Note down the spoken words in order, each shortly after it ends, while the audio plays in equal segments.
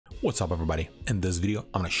What's up everybody? In this video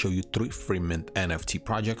I'm going to show you 3 free mint NFT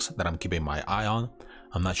projects that I'm keeping my eye on.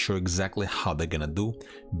 I'm not sure exactly how they're gonna do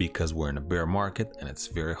because we're in a bear market and it's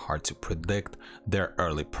very hard to predict their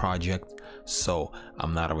early project, so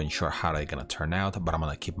I'm not even sure how they're gonna turn out, but I'm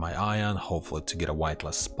gonna keep my eye on, hopefully to get a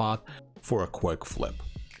whitelist spot for a quick flip.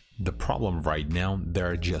 The problem right now,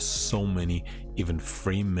 there are just so many even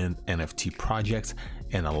free mint NFT projects,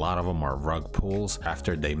 and a lot of them are rug pulls.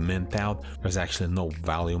 After they mint out, there's actually no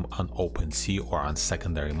volume on OpenSea or on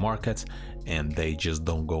secondary markets, and they just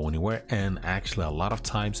don't go anywhere. And actually, a lot of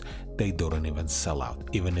times they don't even sell out,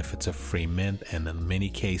 even if it's a free mint. And in many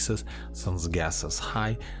cases, since gas is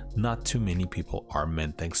high, not too many people are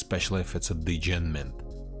minting, especially if it's a degen mint.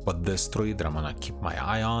 But these 3 that I'm gonna keep my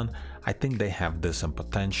eye on, I think they have decent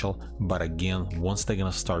potential, but again, once they're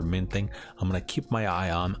gonna start minting, I'm gonna keep my eye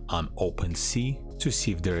on OpenSea to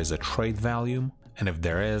see if there is a trade value, and if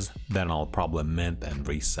there is, then I'll probably mint and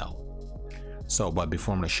resell. But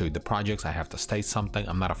before I'm gonna show you the projects, I have to state something.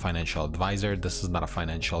 I'm not a financial advisor. This is not a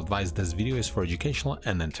financial advice. This video is for educational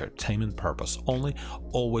and entertainment purpose only.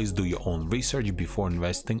 Always do your own research before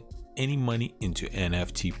investing any money into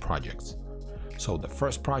NFT projects. So the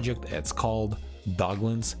first project, it's called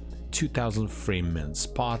Doglins, 2000 free mint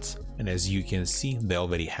spots, and as you can see, they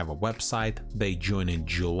already have a website. They joined in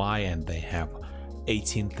July and they have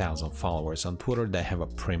 18,000 followers on Twitter. They have a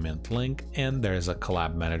pre-mint link and there's a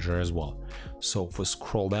collab manager as well. So if we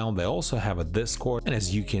scroll down, they also have a Discord, and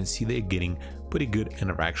as you can see, they're getting pretty good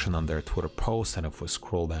interaction on their Twitter posts. And if we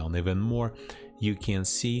scroll down even more, you can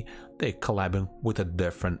see they're collabing with a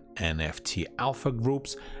different NFT alpha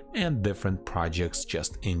groups and different projects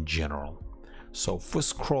just in general. So if we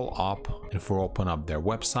scroll up and if we open up their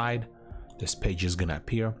website, this page is gonna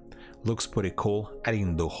appear. Looks pretty cool. I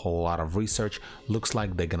didn't do a whole lot of research. Looks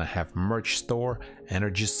like they're gonna have merch store,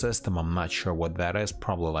 energy system. I'm not sure what that is,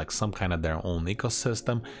 probably like some kind of their own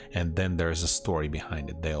ecosystem, and then there's a story behind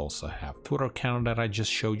it. They also have Twitter account that I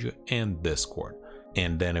just showed you and Discord.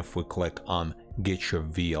 And then if we click on get your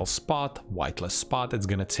VL spot, whitelist spot, it's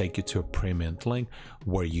gonna take you to a pre-mint link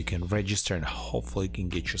where you can register and hopefully you can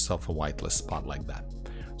get yourself a whitelist spot like that.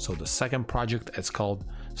 So the second project, it's called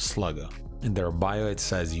Slugga. In their bio it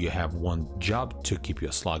says you have one job to keep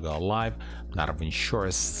your Slugga alive. I'm not even sure,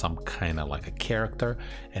 it's some kind of like a character,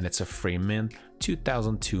 and it's a free mint,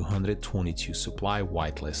 2222 supply,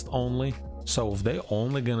 whitelist only. So if they're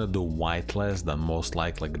only gonna do whitelist, then most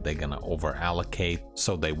likely they're gonna over allocate,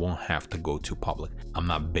 so they won't have to go to public. I'm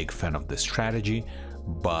not a big fan of this strategy,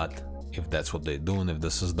 but if that's what they're doing, if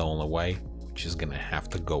this is the only way, we're just gonna have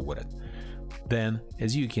to go with it. Then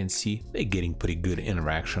as you can see, they're getting pretty good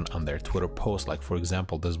interaction on their Twitter posts. Like for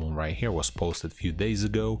example, this one right here was posted a few days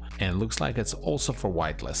ago and looks like it's also for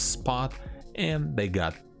whitelist spot, and they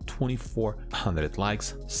got 2400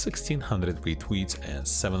 likes, 1600 retweets and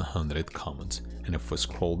 700 comments. And if we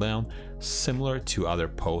scroll down, similar to other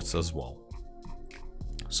posts as well.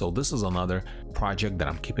 So this is another project that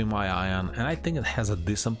I'm keeping my eye on, and I think it has a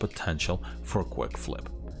decent potential for a quick flip.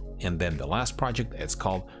 And then the last project, it's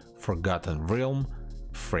called Forgotten Realm,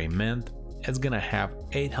 free mint. It's gonna have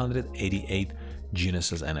 888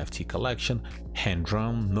 Genesis NFT collection, hand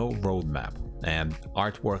drawn, no roadmap, and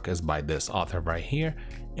artwork is by this author right here.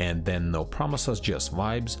 And then no promises, just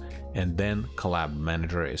vibes. And then collab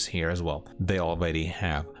manager is here as well. They already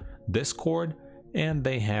have Discord, and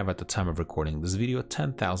they have, at the time of recording this video,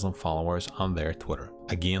 10,000 followers on their Twitter.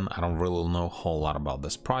 Again, I don't really know a whole lot about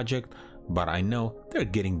this project, but I know they're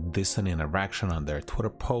getting decent interaction on their Twitter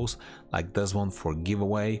posts, like this one for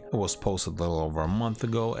giveaway. It was posted a little over a month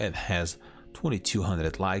ago. It has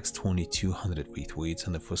 2200 likes, 2200 retweets,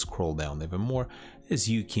 and if we scroll down even more, as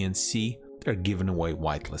you can see, they're giving away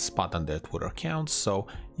whitelist spot on their Twitter accounts, so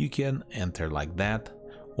you can enter like that,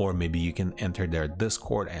 or maybe you can enter their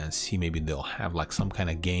Discord and see, maybe they'll have like some kind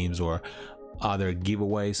of games or other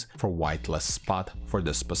giveaways for whitelist spot for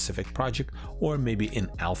the specific project, or maybe in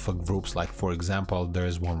alpha groups. Like for example,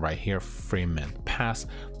 there's one right here, free mint pass,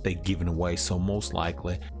 they giving away, so most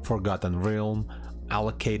likely Forgotten Realm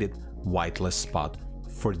allocated whitelist spot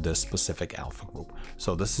for this specific alpha group.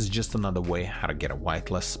 So this is just another way how to get a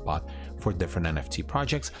whitelist spot for different NFT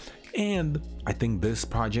projects, and I think this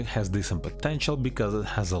project has decent potential because it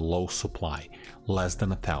has a low supply, less than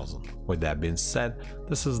 1,000. With that being said,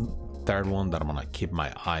 this is the third one that I'm gonna keep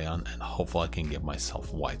my eye on, and hopefully I can get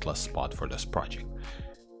myself a whitelist spot for this project.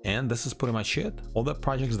 And this is pretty much it. All the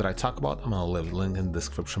projects that I talk about, I'm gonna leave a link in the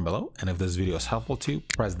description below, and if this video is helpful to you,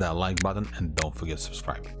 press that like button and don't forget to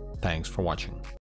subscribe. Thanks for watching.